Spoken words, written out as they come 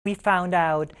We found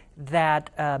out that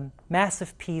a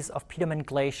massive piece of Petermann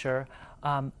Glacier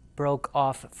broke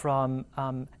off from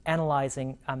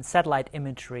analyzing satellite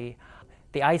imagery.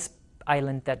 The ice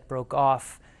island that broke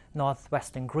off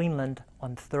northwestern Greenland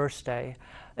on Thursday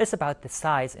is about the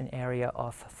size in area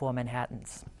of 4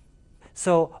 Manhattans.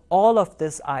 So all of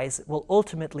this ice will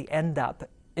ultimately end up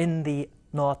in the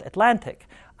North Atlantic.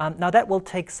 Now that will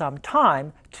take some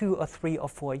time, 2 or 3 or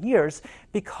 4 years,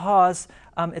 because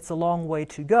it's a long way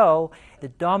to go. The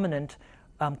dominant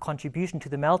contribution to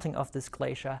the melting of this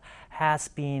glacier has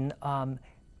been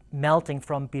melting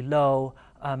from below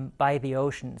by the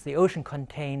oceans. The ocean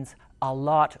contains a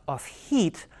lot of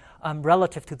heat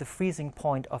relative to the freezing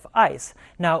point of ice.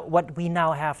 Now, what we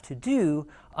now have to do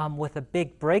with a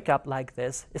big breakup like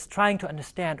this is trying to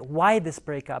understand why this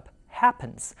breakup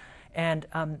happens. And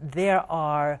there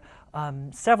are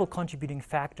several contributing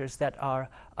factors that are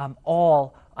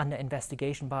all under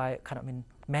investigation by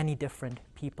many different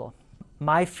people.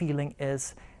 My feeling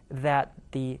is that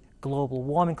the global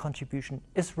warming contribution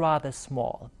is rather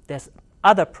small. There's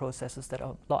other processes that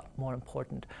are a lot more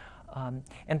important.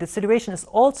 And the situation is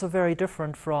also very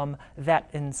different from that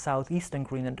in southeastern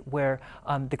Greenland, where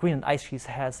the Greenland ice sheet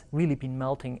has really been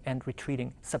melting and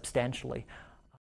retreating substantially.